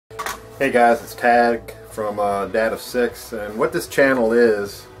Hey guys, it's Tag from Dad of Six, and what this channel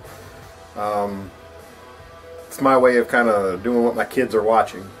is, it's my way of kind of doing what my kids are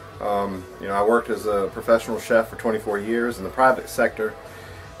watching. You know, I worked as a professional chef for 24 years in the private sector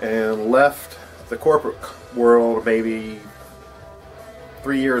and left the corporate world maybe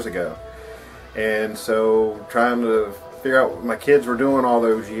 3 years ago. And so trying to figure out what my kids were doing all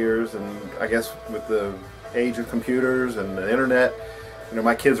those years, and I guess with the age of computers and the internet, you know,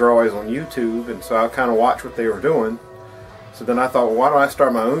 my kids are always on YouTube, and so I kind of watch what they were doing. So then I thought, well, why don't I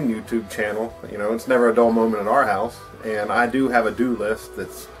start my own YouTube channel? You know, it's never a dull moment in our house, and I do have a do list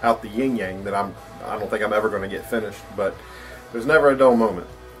that's out the yin-yang that I don't think I'm ever going to get finished, but there's never a dull moment.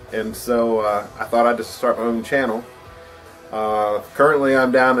 And so I thought I'd just start my own channel. Currently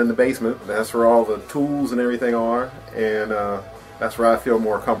I'm down in the basement. That's where all the tools and everything are, and that's where I feel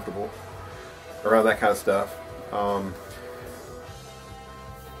more comfortable around that kind of stuff.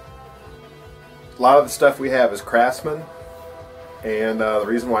 A lot of the stuff we have is Craftsman, and the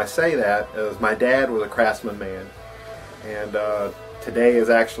reason why I say that is my dad was a Craftsman man, and today is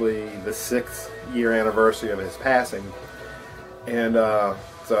actually the 6th year anniversary of his passing, and so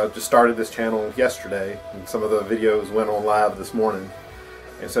I just started this channel yesterday, and some of the videos went on live this morning,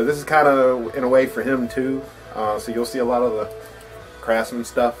 and so this is kind of in a way for him too. So you'll see a lot of the Craftsman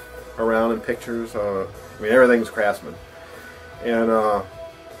stuff around in pictures. I mean, everything's Craftsman, and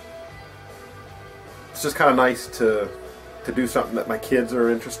it's just kind of nice to do something that my kids are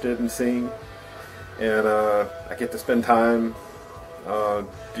interested in seeing, and I get to spend time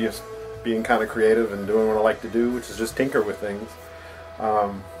just being kind of creative and doing what I like to do, which is just tinker with things.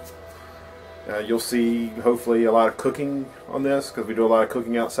 You'll see hopefully a lot of cooking on this, because we do a lot of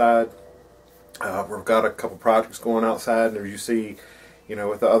cooking outside. We've got a couple projects going outside, and as you see, you know,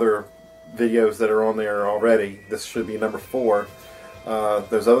 with the other videos that are on there already, this should be number 4.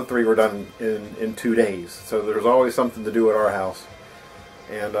 Those other 3 were done in 2 days, so there's always something to do at our house,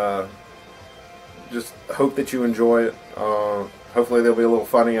 and just hope that you enjoy it. Hopefully they'll be a little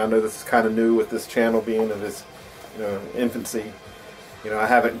funny. I know this is kind of new with this channel being in its, you know, infancy. You know, I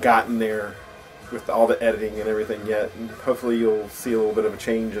haven't gotten there with all the editing and everything yet, and hopefully you'll see a little bit of a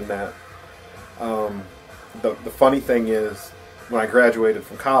change in that. The funny thing is, when I graduated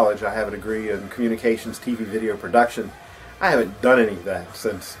from college, I have a degree in communications, TV, video production. I haven't done any of that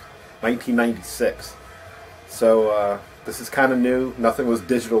since 1996. So this is kind of new. Nothing was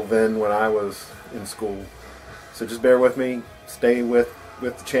digital then when I was in school. So just bear with me. Stay with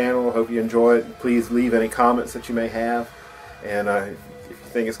the channel. Hope you enjoy it. Please leave any comments that you may have. And if you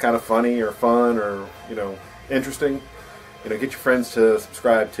think it's kind of funny or fun or, you know, interesting, you know, get your friends to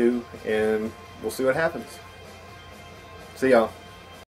subscribe too, and we'll see what happens. See y'all.